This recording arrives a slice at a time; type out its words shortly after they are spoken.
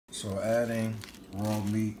So adding raw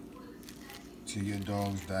meat to your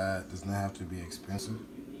dog's diet does not have to be expensive.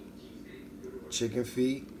 Chicken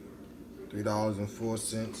feet,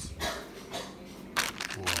 $3.04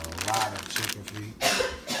 for a lot of chicken feet.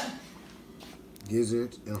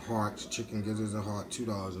 Gizzards and hearts, chicken gizzards and heart,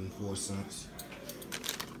 $2.04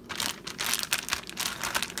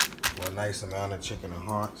 for a nice amount of chicken and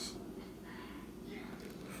hearts.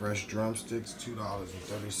 Fresh drumsticks,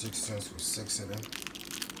 $2.36 for 6 of them.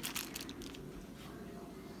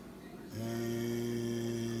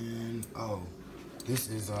 And oh, this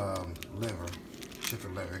is liver,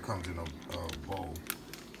 chicken liver. It comes in a bowl.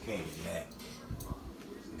 Came with that.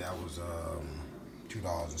 That was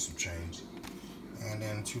 $2 and some change. And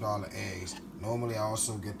then $2 eggs. Normally I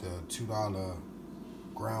also get the $2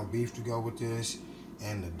 ground beef to go with this,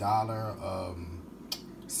 and the $1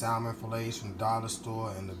 salmon fillets from the dollar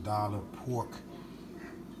store, and the $1 pork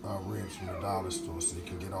ribs from the dollar store, so you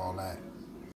can get all that